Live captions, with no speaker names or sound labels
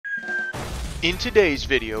In today's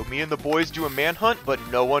video, me and the boys do a manhunt, but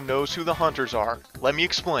no one knows who the hunters are. Let me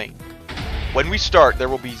explain. When we start, there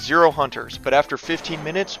will be 0 hunters, but after 15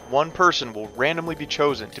 minutes, one person will randomly be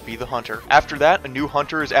chosen to be the hunter. After that, a new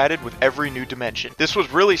hunter is added with every new dimension. This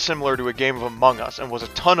was really similar to a game of Among Us and was a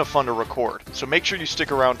ton of fun to record, so make sure you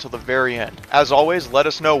stick around till the very end. As always, let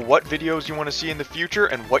us know what videos you want to see in the future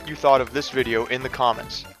and what you thought of this video in the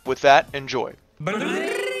comments. With that, enjoy.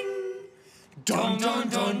 Dun dun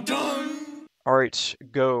dun dun. Alright,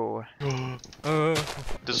 go.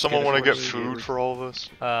 Does someone want to get food for all of us?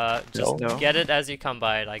 Just No. get it as you come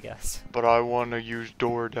by it, I guess. But I want to use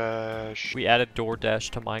DoorDash. We added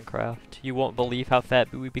DoorDash to Minecraft. You won't believe how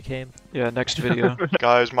fat we became. Yeah, next video.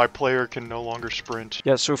 Guys, my player can no longer sprint.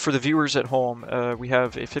 Yeah, so for the viewers at home, we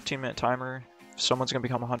have a 15-minute timer. Someone's gonna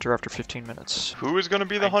become a hunter after 15 minutes. Who is going to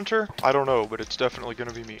be the hunter? I don't know, but it's definitely going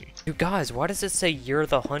to be me. You guys, why does it say you're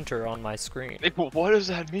the hunter on my screen? What does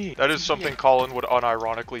that mean? That is something Colin would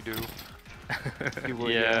unironically do.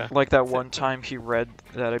 Yeah. Like that one time he read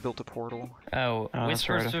that I built a portal. Oh, that's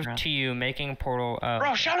right, I whispers forgot. to you, making a portal.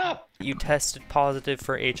 Bro, shut up! You tested positive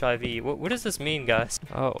for HIV. What does this mean, guys?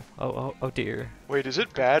 Oh dear. Wait, is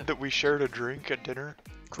it bad that we shared a drink at dinner?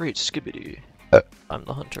 Great skibbity. I'm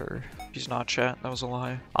the hunter. He's not, chat, that was a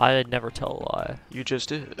lie. I'd never tell a lie. You just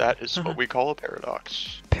did. That is what we call a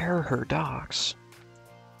paradox. Paradox.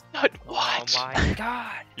 What? Oh my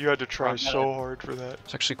god! You had to try so hard for that.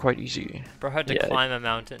 It's actually quite easy. Bro had to Yeah. climb a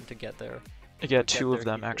mountain to get there. I get Get 2 of there,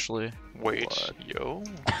 them, people. actually. Wait, What? yo?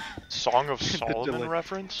 Song of Solomon delay.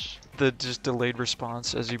 reference? The just delayed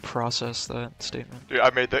response as you process that statement. Dude,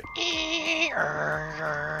 I made the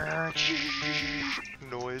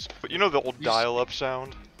noise. But you know the old dial-up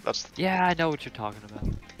sound? That's Yeah, I know what you're talking about.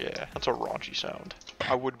 yeah, that's a raunchy sound.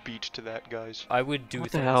 I would beat to that, guys. I would do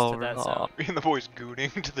What the things hell, to that Rob? sound. Me and the boys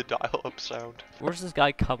gooning to the dial-up sound. Where's this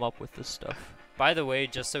guy come up with this stuff? By the way,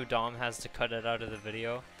 just so Dom has to cut it out of the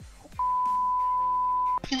video.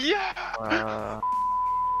 Yeah!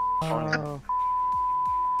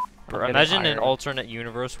 Bro, imagine an alternate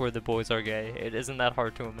universe where the boys are gay. It isn't that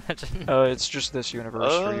hard to imagine. It's just this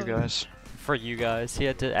universe for you guys. For you guys, he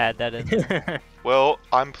had to add that in. Well,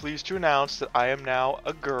 I'm pleased to announce that I am now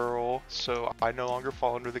a girl, so I no longer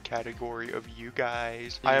fall under the category of you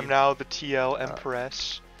guys. I am now the TL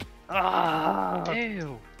Empress.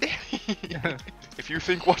 Ew. If you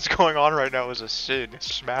think what's going on right now is a sin,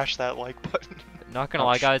 smash that like button. Not gonna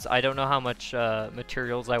lie, guys, I don't know how much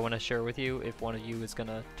materials I want to share with you if one of you is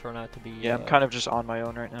gonna turn out to be Yeah, I'm kind of just on my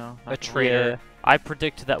own right now. a traitor. I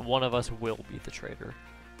predict that one of us will be the traitor.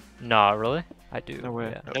 Nah, really? I do. No way.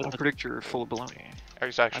 Yeah. I predict you're full of baloney.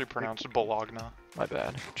 It's actually pronounced Bologna. My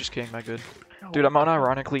bad. Just kidding, my good. Dude, I'm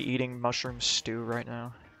unironically eating mushroom stew right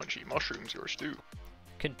now. Once you eat mushrooms, your stew.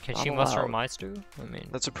 Can I'm she mushroom allowed. my stew? I mean,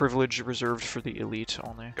 That's a privilege reserved for the elite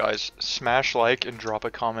only. Guys, smash like and drop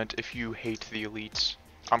a comment if you hate the elites.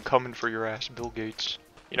 I'm coming for your ass, Bill Gates.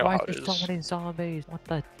 You know why how it is is. there so many zombies? What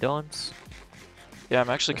the dunce? Yeah,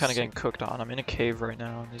 I'm actually Let's kind of see. getting cooked on. I'm in a cave right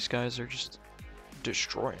now, and these guys are just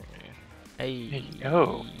destroying me. Hey,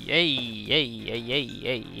 yo. Hey,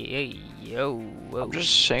 yo. I'm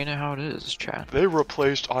just saying it how it is, chat. They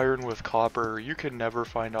replaced iron with copper. You can never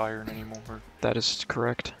find iron anymore. That is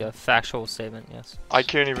correct. Yeah, factual statement, yes. I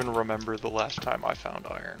can't even remember the last time I found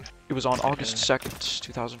iron. It was on August 2nd,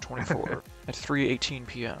 2024, at 3:18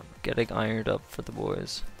 p.m. Getting ironed up for the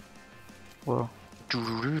boys. Whoa.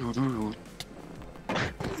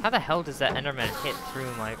 How the hell does that Enderman hit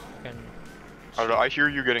through my fucking... I don't know, I hear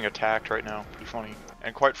you getting attacked right now. Pretty funny.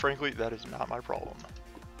 And quite frankly, that is not my problem.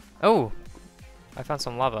 Oh! I found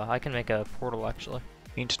some lava. I can make a portal, actually.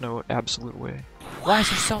 Ain't no absolute way. Why is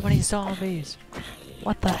there so many zombies?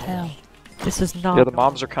 What the hell? This is not... Yeah, the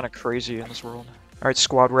mobs are kind of crazy in this world. Alright,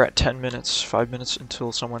 squad, we're at 10 minutes. 5 minutes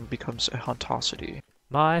until someone becomes a huntosity.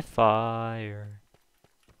 My fire.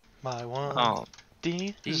 My one Oh,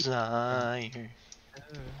 desire.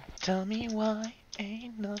 Tell me why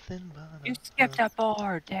ain't nothing but You skipped a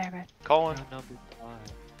board, damn it. Colin,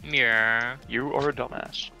 Yeah. you are a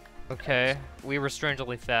dumbass. Okay, we were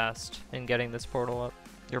strangely fast in getting this portal up.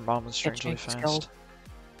 Your mom is strangely fast.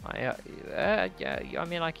 Yeah, I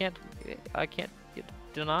mean, I can't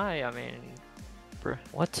deny, I mean... Bruh.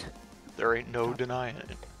 What? There ain't no denying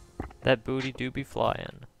it. That booty do be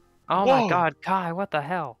flying. Oh Whoa. my god, Kai, what the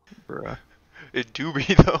hell? Bruh. It do be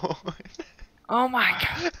though. Oh my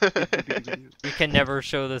god. We can never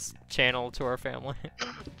show this channel to our family.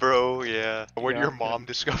 Bro, yeah. When Yeah, your I'm mom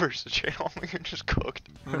discovers the channel, you're just cooked.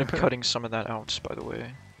 I'm gonna be cutting some of that out, by the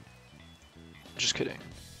way. Just kidding.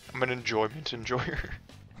 I'm an enjoyment enjoyer.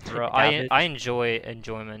 Bro, I enjoy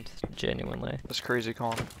enjoyment, genuinely. That's crazy,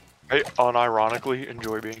 Colin. I unironically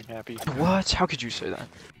enjoy being happy. What? How could you say that?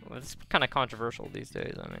 Well, it's kind of controversial these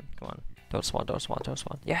days. I mean, come on. Don't spawn, don't spawn, don't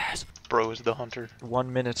spawn. Yes! Bro is the hunter.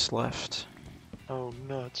 1 minute left. Oh,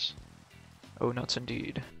 nuts. Oh, nuts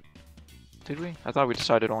indeed. Did we? I thought we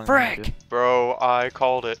decided only. Frick! Bro, I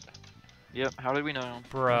called it. Yep. How did we know?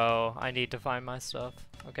 Bro, I need to find my stuff.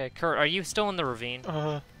 Okay, Kurt, are you still in the ravine?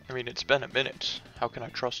 I mean, it's been a minute. How can I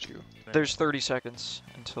trust you? There's 30 seconds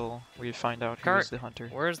until we find out who is the hunter.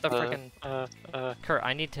 Where's the frickin'... Kurt,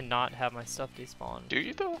 I need to not have my stuff despawn. Do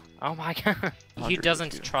you though? Oh my god. He 100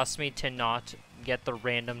 doesn't too. trust me to not get the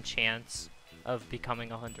random chance of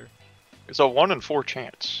becoming a hunter. It's a 1 in 4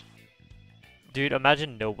 chance. Dude,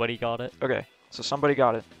 imagine nobody got it. Okay, so somebody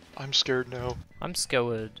got it. I'm scared now. I'm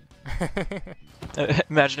scared.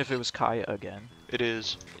 Imagine if it was Kai again. It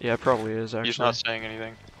is. Yeah, it probably is actually. He's not saying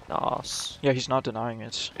anything. Nos. Yeah, he's not denying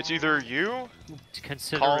it. It's either you,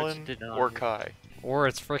 Consider Colin, it denied. or Kai. Or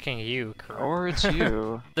it's freaking you, Kurt. Or it's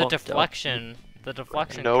you. The Well, deflection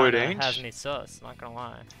No, it kinda ain't. has me sus, not gonna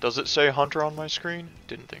lie. Does it say hunter on my screen?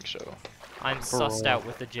 Didn't think so. I'm sussed out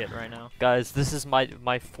with the JIT right now. Guys, this is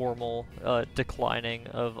my formal declining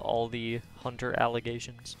of all the hunter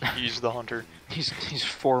allegations. He's the hunter. He's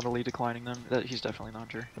formally declining them. That he's definitely the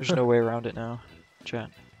hunter. There's no way around it now, chat.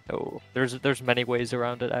 Oh, there's many ways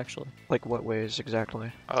around it actually. Like what ways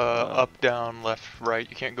exactly? Up, down, left, right.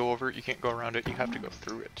 You can't go over it. You can't go around it. You have to go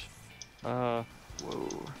through it. Whoa.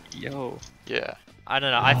 Yo. Yeah. I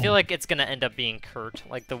don't know. I feel like it's gonna end up being Kurt,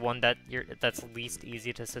 like the one that's least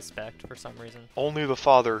easy to suspect for some reason. Only the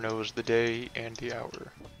Father knows the day and the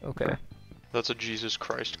hour. Okay. That's a Jesus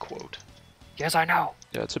Christ quote. Yes, I know.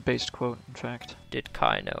 Yeah, it's a based quote, in fact. Did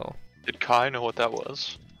Kai know? Did Kai know what that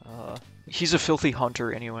was? He's a filthy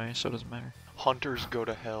hunter anyway, so it doesn't matter. Hunters go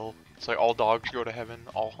to hell. It's like all dogs go to heaven,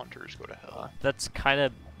 all hunters go to hell. That's kind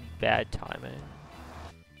of bad timing.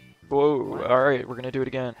 Whoa, alright, we're gonna do it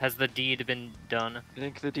again. Has the deed been done? I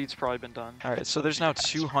think the deed's probably been done. Alright, so there's now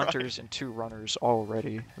 2 hunters and 2 runners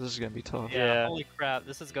already. This is gonna be tough. Yeah. Holy crap,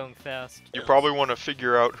 this is going fast. You probably want to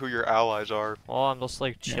figure out who your allies are. Well, I'm just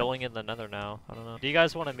like chilling in the nether now. I don't know. Do you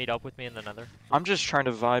guys want to meet up with me in the nether? I'm just trying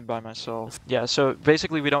to vibe by myself. Yeah, so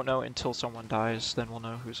basically we don't know until someone dies, then we'll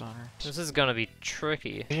know who's on her. This is gonna be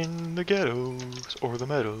tricky. In the ghettos or the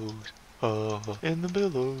meadows, in the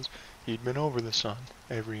billows, he'd been over the sun.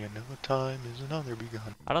 Every another time is another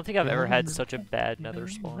begun. I don't think I've ever had such a bad nether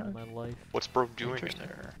spawn in my life. What's bro doing in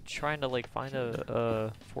there? Trying to like find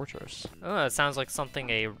a fortress. Oh, it sounds like something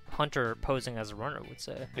a hunter posing as a runner would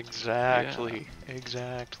say. Exactly.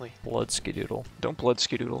 Exactly. Blood skidoodle. Don't blood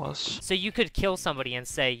skidoodle us. So you could kill somebody and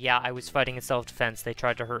say, yeah, I was fighting in self-defense, they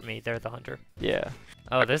tried to hurt me, they're the hunter. Yeah.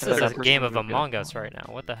 Oh, this is That's a game of pretty good. Among Us right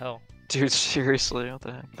now, what the hell? Dude, seriously, what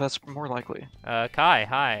the heck? That's more likely. Kai,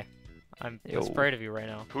 hi. I'm Yo. afraid of you right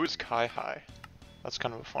now. Who is Kai High? That's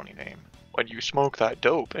kind of a funny name. When you smoke that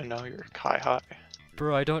dope and now you're Kai High.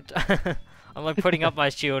 Bro, I don't... I'm like putting up my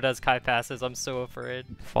shield as Kai passes, I'm so afraid.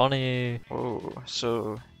 Funny. Whoa,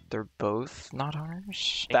 so they're both not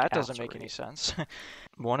hunters? Think That doesn't make outside. any sense.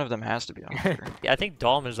 One of them has to be a hunter. Yeah, I think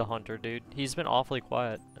Dom is a hunter, dude. He's been awfully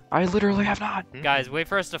quiet. I literally have not. Guys, wait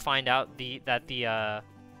for us to find out that the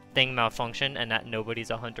thing malfunctioned and that nobody's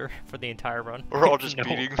a hunter for the entire run. We're all just No.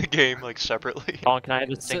 beating the game like separately. Colin, can I have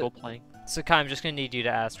a So- single plank? So Kai, I'm just gonna need you to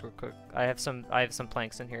ask real quick. I have some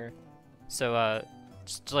planks in here. So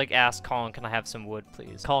just like ask Colin, can I have some wood,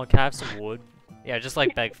 please? Colin, can I have some wood? Yeah, just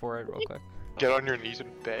like beg for it real quick. Get on your knees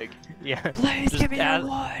and beg. Yeah. Please Just give me your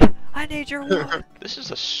ask- wood. I need your wood. This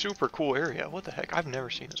is a super cool area. What the heck? I've never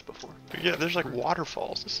seen this before. But yeah, there's like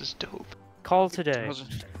waterfalls. This is dope. Call today.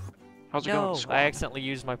 How's it No, going, squad? I accidentally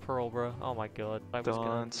used my pearl, bro. Oh my god. I was gonna...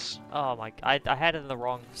 Dunce. Oh my, I had it in the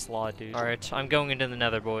wrong slot, dude. Alright, I'm going into the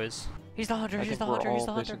nether, boys. He's the hunter, I he's think the we're hunter, he's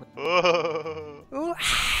all the hunter. Oh.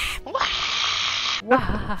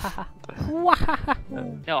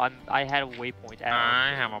 No, I had a waypoint.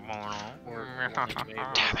 I have a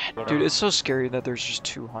portal. Dude, it's so scary that there's just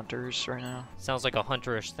 2 hunters right now. Sounds like a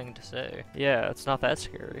hunterish thing to say. Yeah, it's not that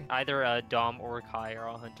scary. Either Dom or Kai are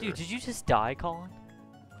a hunter. Dude, did you just die, Colin?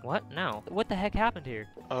 What? No. What the heck happened here?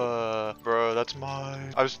 Bro, that's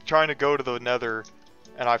mine. I was trying to go to the nether,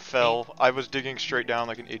 and I fell. I was digging straight down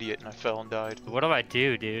like an idiot, and I fell and died. What do I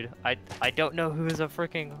do, dude? I don't know who is a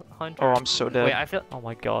freaking hunter. Oh, I'm so dead. Wait, I feel. Oh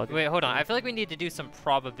my god. Wait, hold on. I feel like we need to do some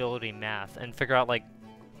probability math and figure out like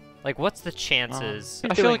what's the chances.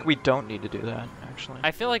 I feel like we don't need to do that, actually. I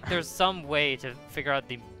feel like there's some way to figure out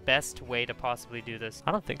the best way to possibly do this.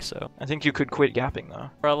 I don't think so. I think you could quit yapping, though.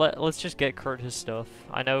 Bro, let's just get Kurt his stuff.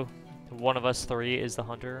 I know one of us 3 is the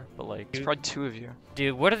hunter, but like... It's probably 2 of you.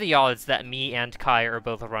 Dude, what are the odds that me and Kai are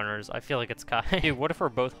both runners? I feel like it's Kai. Dude, what if we're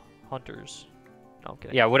both hunters. No, I'm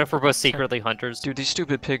kidding. Yeah, what if we're both secretly hunters? Dude, these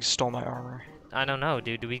stupid pigs stole my armor. I don't know,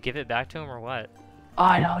 dude. Do we give it back to him or what?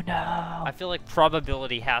 I don't know. I feel like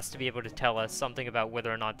probability has to be able to tell us something about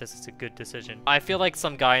whether or not this is a good decision. I feel like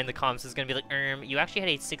some guy in the comments is gonna be like, you actually had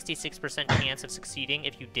a 66% chance of succeeding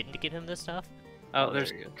if you didn't give him this stuff. Oh,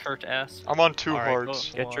 there's Kurt S. I'm on 2 Alright, hearts.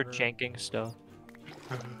 Get your Water. janking stuff.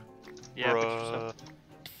 Yeah, get your stuff. Bruh.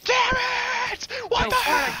 Damn it! What the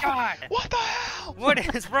hell? God! What the hell?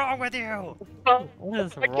 What is wrong with you? What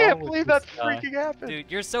is I wrong can't with believe this that guy? freaking happened. Dude,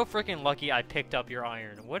 you're so freaking lucky I picked up your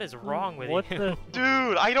iron. What is wrong with What you? the?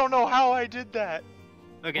 Dude, I don't know how I did that.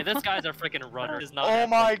 Okay, this guy's a freaking runner. Does not Oh have,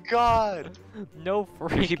 my god. No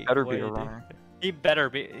freaking He better way, be a dude. runner. He better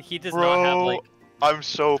be. He does not have Bro, like. I'm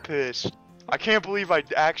so pissed. I can't believe I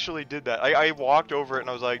actually did that. I walked over it and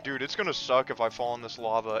I was like, dude, it's gonna suck if I fall in this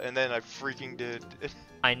lava, and then I freaking did.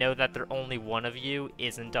 I know that there only one of you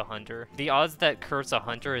isn't a hunter. The odds that Kurt's a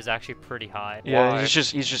hunter is actually pretty high. Yeah, Why? he's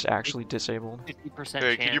just actually disabled. 50%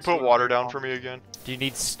 Hey, chance. can you put to water overall. down for me again? Do you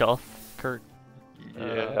need stuff, Kurt?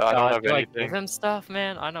 Yeah, I don't have do I give anything. him stuff,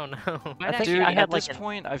 man? I don't know. I think Dude, I had at like this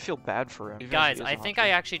point, I feel bad for him. even if Guys, he is I a think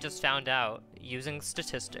hunter. I actually just found out, using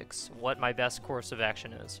statistics, what my best course of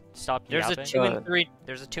action is. Stop There's a yapping. 2 in Good. 3.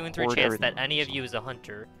 There's a 2 in 3 Hoard chance everything. that any of you is a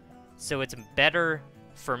hunter, so it's better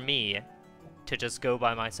for me to just go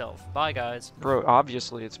by myself. Bye, guys. Bro,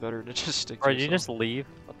 obviously it's better to just stick to Bro, did you yourself. just leave?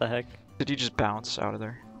 What the heck? Did you just bounce out of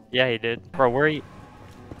there? Yeah, he did. Bro, where are you?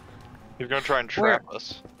 He's gonna try and trap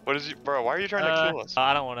us. What is he, bro? Why are you trying to kill us?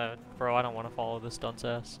 I don't wanna, bro. I don't wanna follow this dunce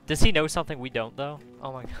ass. Does he know something we don't though?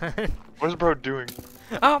 Oh my god. What is bro doing?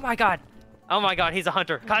 Oh my god. Oh my god, he's a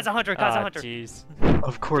hunter. Kai's a hunter. Kai's a hunter. Jeez.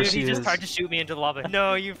 Of course Dude, he he just is. tried to shoot me into the lava.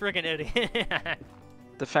 No, you freaking idiot.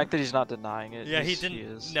 The fact that he's not denying it. Yeah, he is- didn't. He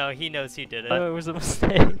is. No, he knows he did it. Oh, it was a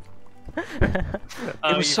mistake.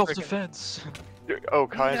 It was self-defense. Oh,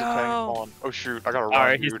 Kai's attacking No. Colin. Oh shoot, I gotta run,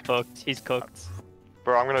 Alright, he's dude. cooked. He's cooked.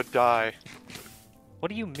 Bro, I'm gonna die. What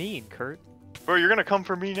do you mean, Kurt? Bro, you're gonna come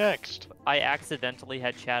for me next. I accidentally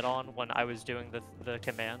had chat on when I was doing the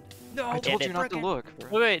command. No, I told it you not to look.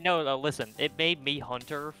 Bro. Wait, no, listen. It made me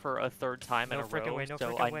hunter for a third time in No a frickin' row, way, no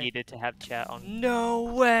so frickin' I way. needed to have chat on. No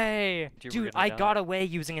way! You were Dude, gonna I die. got away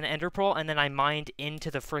using an ender pearl and then I mined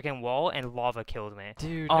into the freaking wall and lava killed me.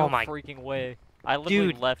 Dude, Oh no my- freaking way. I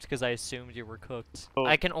literally Dude. left because I assumed you were cooked.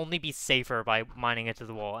 I can only be safer by mining into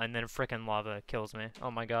the wall and then freaking lava kills me. Oh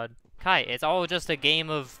my god. Kai, it's all just a game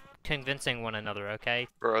of convincing one another, okay?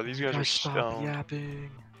 Bro, these guys are Stop stoned. yapping.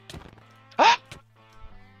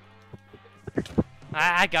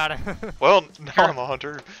 I got him. Well, now I'm a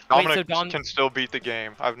hunter. Wait, Dominic so Dom- can still beat the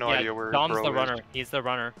game. I have no Yeah, idea where Dom's bro the is. runner. He's the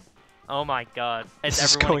runner. Oh my god. It's This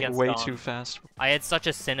is everyone going against way Dom. too fast. I had such a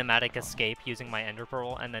cinematic escape using my ender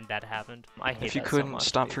pearl and then that happened. I hate If you that couldn't so much,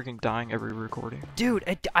 stop dude. freaking dying every recording. Dude,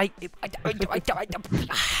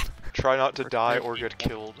 Try not to die or get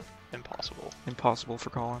killed. Impossible. Impossible for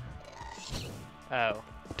Colin. Oh.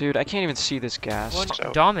 Dude, I can't even see this gas. Well,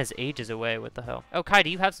 So- Dom is ages away. What the hell? Oh, Kai, do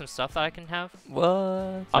you have some stuff that I can have?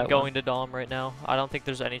 What? I'm going to Dom right now. I don't think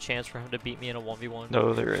there's any chance for him to beat me in a 1v1.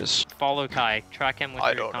 No, there is. Follow Kai. Track him with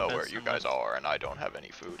I your don't know where compass you and guys are, and I don't have any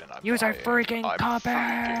food, and I'm Use our dying. freaking I'm compass!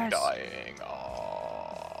 freaking dying. Aw.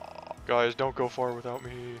 Guys, don't go far without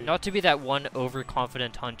me. Not to be that one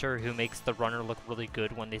overconfident hunter who makes the runner look really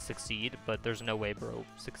good when they succeed, but there's no way bro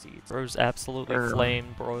succeeds. Bro's absolutely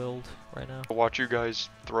flame broiled right now. Watch you guys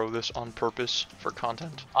throw this on purpose for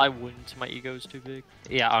content. I wouldn't. My ego's too big.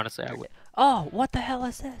 Yeah, honestly, I would. Oh, what the hell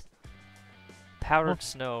is this? Powdered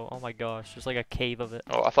snow. Oh my gosh, there's like a cave of it.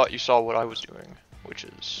 Oh, I thought you saw what I was doing, which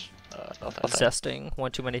is nothing. Zesting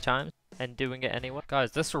one too many times. And doing it anyway.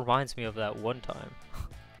 Guys, this reminds me of that one time.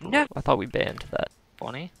 No. I thought we banned that.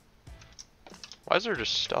 Funny. Why is there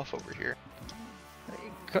just stuff over here?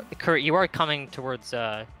 Kurt, you are coming towards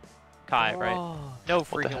Kai, right? No What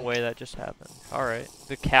the freaking heck? way that just happened. Alright.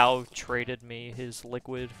 The cow traded me his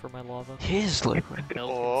liquid for my lava. His liquid. Milk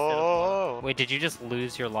Oh. Wait, did you just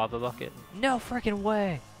lose your lava bucket? No freaking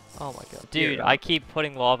way. Oh my god. Dude, I keep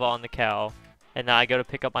putting lava on the cow. And then I go to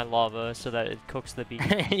pick up my lava so that it cooks the beef.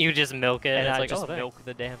 You just milk it, and it's I like, just oh, thanks. milk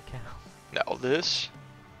the damn cow. Now this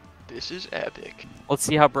is epic. Let's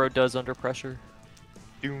see how bro does under pressure.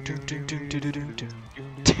 Dun, dun, dun, dun, dun, dun,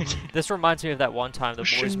 dun. This reminds me of that one time the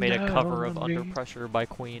boys Pushing made a cover of down Under me. Pressure by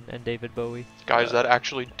Queen and David Bowie. Guys, that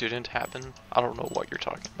actually didn't happen. I don't know what you're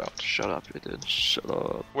talking about. Shut up, it did. Shut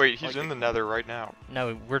up. Wait, he's in the nether right now.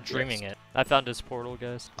 No, we're dreaming it. I found his portal,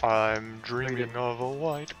 guys. I'm dreaming of a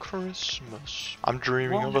white Christmas. I'm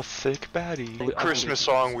dreaming of a thick baddie. Christmas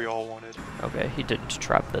song we all wanted. Okay, he didn't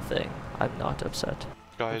trap the thing. I'm not upset.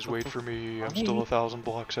 Guys, wait for me. I'm still 1,000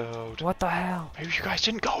 blocks out. What the hell? Maybe you guys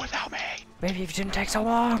didn't go without me. Maybe it didn't take so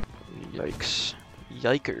long. Yikes.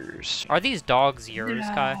 Yikers. Are these dogs yours,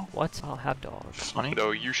 Kai? What? I'll have dogs. Funny.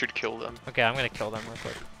 No, you should kill them. Okay, I'm gonna kill them real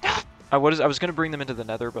quick. I was gonna bring them into the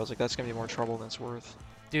nether, but I was like, that's gonna be more trouble than it's worth.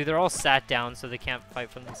 Dude, they're all sat down so they can't fight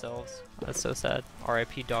for themselves. That's so sad.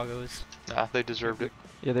 R.I.P. doggos. Nah, they deserved it.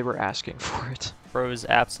 Yeah, they were asking for it. Bro is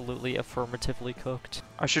absolutely affirmatively cooked.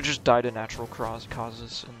 I should just die to natural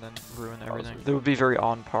causes and then ruin everything. That would be very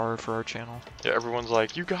on par for our channel. Yeah, everyone's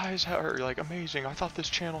like, you guys are like amazing. I thought this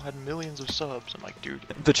channel had millions of subs. I'm like, dude.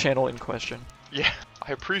 The channel in question. Yeah,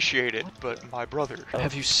 I appreciate it, but my brother.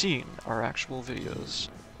 Have you seen our actual videos?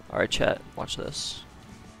 Alright, chat, watch this.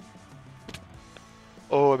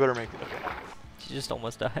 Oh, I better make it. Okay. You just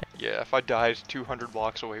almost died. Yeah, if I died 200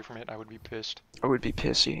 blocks away from it, I would be pissed. I would be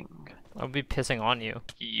pissing. I'll be pissing on you.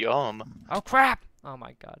 Yum. Oh crap! Oh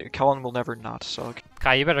my god. Kellen will never not suck.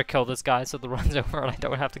 Kai, you better kill this guy so the run's over and I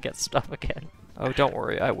don't have to get stuff again. Oh, don't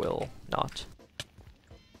worry, I will not.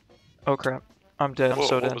 Oh crap. I'm dead. I'm Whoa,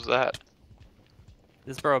 so what dead. was that?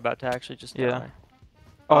 Is bro about to actually just Yeah. die?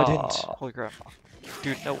 Oh, I didn't. Aw. Holy crap.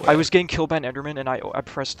 Dude, no way. I was getting killed by an Enderman and I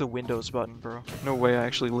pressed the Windows button, bro. No way I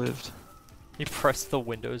actually lived. He pressed the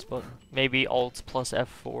Windows button. Maybe Alt plus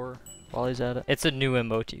F4 while he's at it. It's a new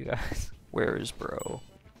emote, you guys. Where is bro?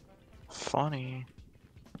 Funny.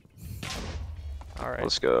 Alright.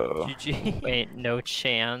 Let's go. GG. Wait, no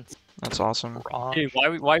chance. That's awesome. Wrong. Dude, why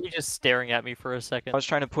are you just staring at me for a second? I was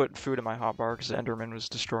trying to put food in my hotbar because the Enderman was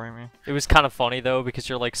destroying me. It was kind of funny though because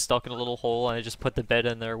you're like stuck in a little hole and I just put the bed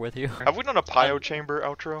in there with you. Have we done a Pio Chamber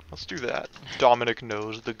outro? Let's do that. Dominic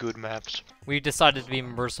knows the good maps. We decided to be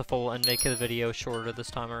merciful and make the video shorter this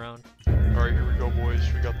time around. Alright, here we go, boys.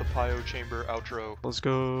 We got the Pio Chamber outro. Let's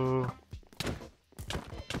go.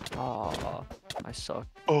 Aw, I suck.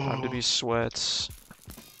 Oh, Time to be sweats.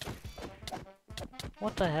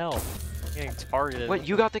 What the hell? I'm getting targeted. What,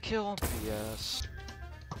 you got the kill? Yes.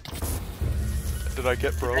 did I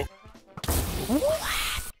get bro?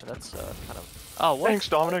 That's kind of. Oh, what? Thanks,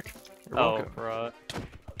 Dominic. You're Oh, welcome. bruh.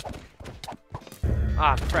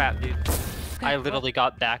 Ah, crap, dude. I literally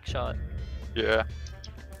got backshot. Yeah.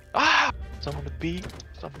 Ah! Someone to beat.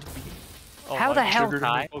 Someone to beat. Oh How my the hell, triggered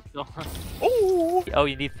Kai? Oh! Oh,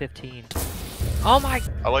 you need 15. Oh my...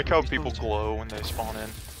 I like how people glow when they spawn in.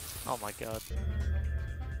 Oh my god.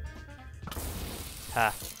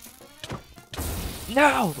 Ha.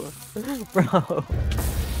 No! Bro.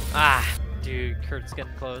 Ah, dude, Kurt's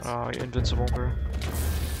getting close. Oh, you're invincible, bro.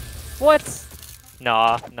 What?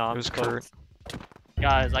 Nah, It I'm was close. Kurt.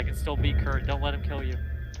 Guys, I can still beat Kurt. Don't let him kill you.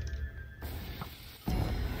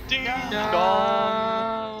 Ding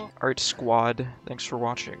dong! Alright, squad. Thanks for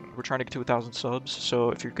watching. We're trying to get to 1,000 subs,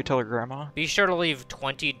 so if you could tell your grandma. Be sure to leave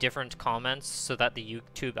 20 different comments so that the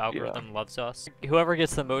YouTube algorithm loves us. Whoever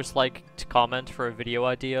gets the most liked comment for a video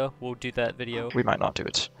idea, we'll do that video. We might not do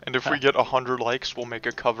it. And if we get 100 likes, we'll make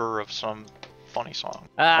a cover of some funny song.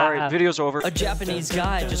 Alright, video's over. A Japanese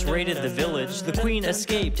guy just raided the village. The queen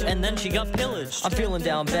escaped, and then she got pillaged. I'm feeling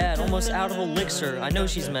down bad, almost out of elixir. I know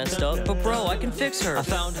she's messed up, but bro, I can fix her. I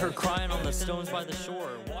found her crying on the stones by the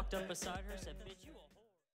shore. Walked up beside her, said, bitch, you